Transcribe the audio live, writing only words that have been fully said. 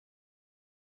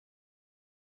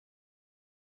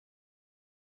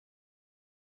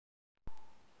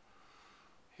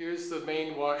Here's the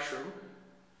main washroom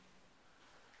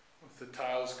with the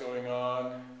tiles going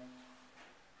on.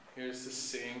 Here's the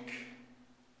sink.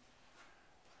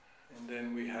 And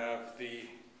then we have the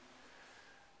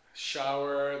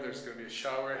shower. There's going to be a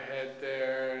shower head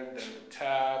there, and then the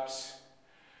taps.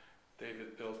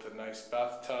 David built a nice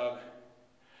bathtub.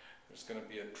 There's going to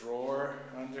be a drawer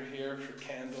under here for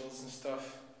candles and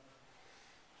stuff.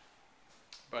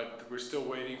 But we're still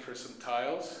waiting for some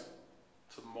tiles,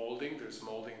 some molding. There's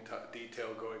molding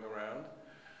detail going around.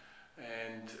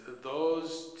 And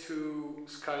those two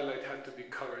skylights had to be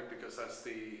covered because that's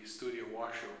the studio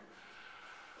washroom.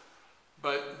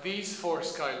 But these four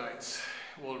skylights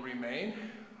will remain.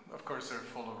 Of course, they're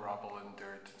full of rubble and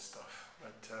dirt and stuff.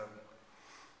 But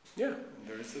yeah, and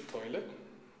there's the toilet.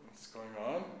 What's going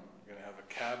on? We're gonna have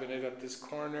a cabinet at this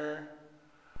corner.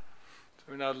 So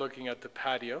we're now looking at the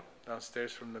patio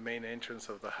downstairs from the main entrance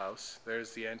of the house.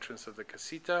 There's the entrance of the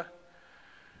casita.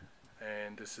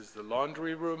 And this is the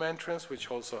laundry room entrance,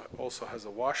 which also has a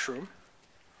washroom.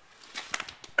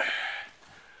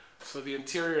 So the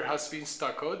interior has been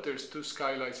stuccoed. There's two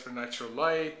skylights for natural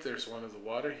light. There's one of the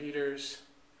water heaters.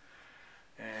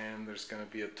 And there's going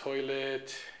to be a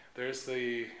toilet. There's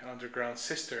the underground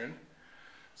cistern.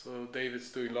 So David's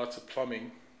doing lots of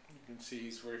plumbing. You can see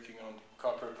he's working on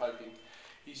copper piping.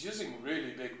 He's using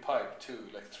really big pipe too,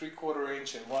 like 3/4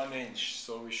 inch and 1 inch.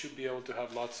 So we should be able to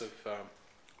have lots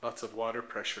of water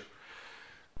pressure.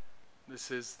 This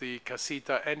is the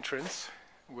casita entrance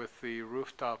with the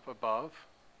rooftop above.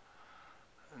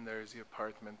 And there's the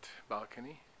apartment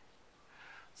balcony.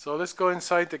 So let's go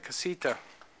inside the casita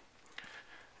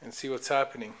and see what's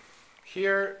happening.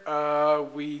 Here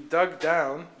we dug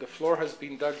down, the floor has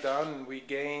been dug down, and we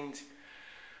gained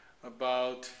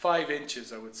about 5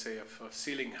 inches, I would say, of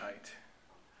ceiling height.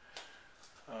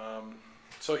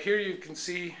 So here you can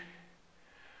see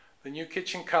the new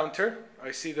kitchen counter.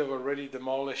 I see they've already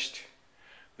demolished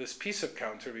this piece of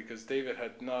counter because David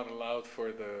had not allowed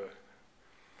for the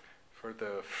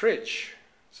fridge.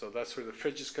 So that's where the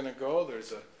fridge is going to go.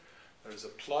 There's a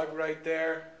plug right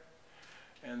there.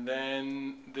 And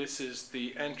then this is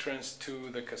the entrance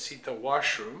to the casita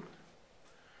washroom.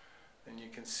 And you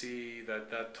can see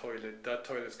that toilet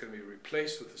is going to be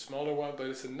replaced with a smaller one, but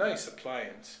it's a nice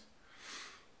appliance.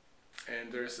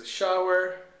 And there's a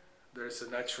shower, there's a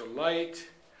natural light,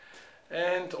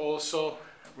 and also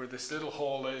where this little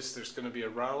hole is, there's going to be a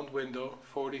round window,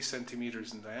 40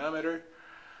 centimeters in diameter,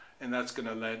 and that's going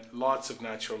to let lots of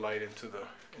natural light into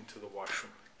the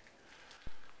washroom.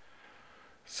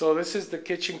 So this is the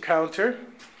kitchen counter.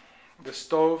 The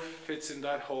stove fits in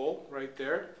that hole right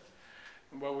there.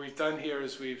 And what we've done here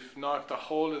is we've knocked a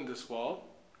hole in this wall,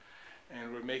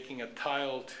 and we're making a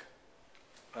tiled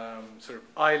sort of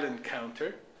island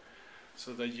counter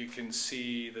so that you can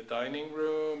see the dining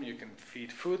room, you can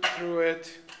feed food through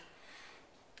it,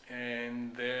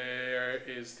 and there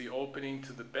is the opening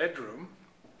to the bedroom.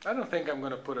 I don't think I'm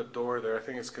going to put a door there. I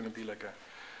think it's going to be like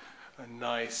a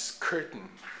nice curtain.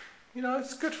 You know,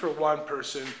 it's good for one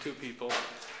person, two people.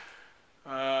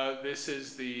 That's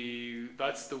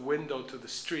the window to the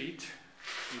street.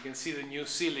 You can see the new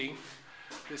ceiling.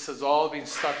 This has all been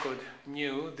stuccoed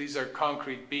new. These are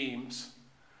concrete beams,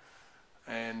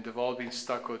 and they've all been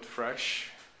stuccoed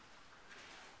fresh.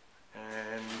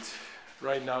 And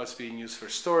right now it's being used for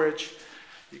storage.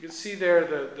 You can see there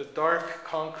the dark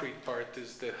concrete part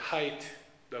is the height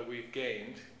that we've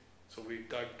gained. So we've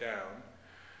dug down.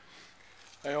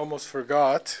 I almost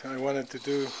forgot. I wanted to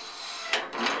do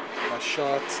a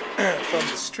shot from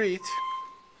the street.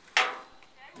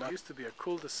 Now, it used to be a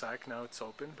cul-de-sac, now it's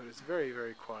open, but it's very,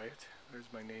 very quiet.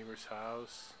 There's my neighbor's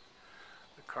house,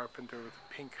 the carpenter with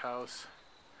a pink house,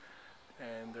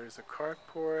 and there's a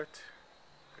carport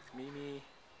with Mimi,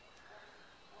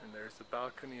 and there's the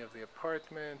balcony of the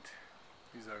apartment.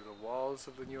 These are the walls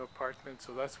of the new apartment,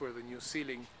 so that's where the new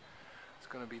ceiling is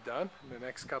going to be done in the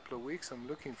next couple of weeks. I'm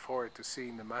looking forward to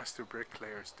seeing the master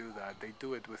bricklayers do that. They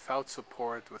do it without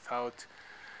support, without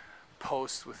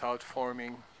posts, without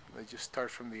forming. They just start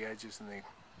from the edges and they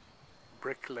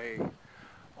bricklay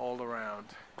all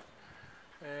around.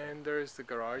 And there's the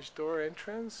garage door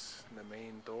entrance, the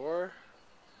main door.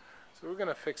 So we're going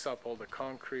to fix up all the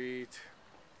concrete.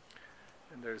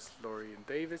 And there's Lori and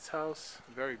David's house,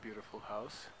 a very beautiful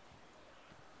house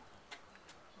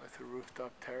with a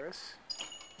rooftop terrace.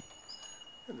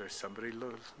 And there's somebody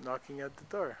knocking at the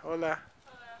door. Hola.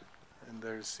 Hola. And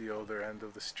there's the other end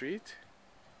of the street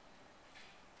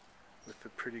with the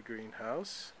pretty green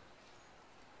house.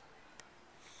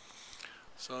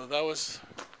 So that was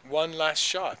one last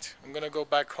shot. I'm gonna go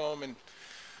back home and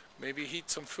maybe heat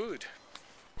some food.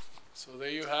 So there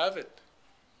you have it.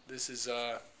 This is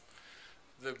the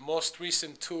most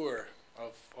recent tour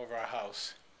of our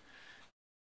house.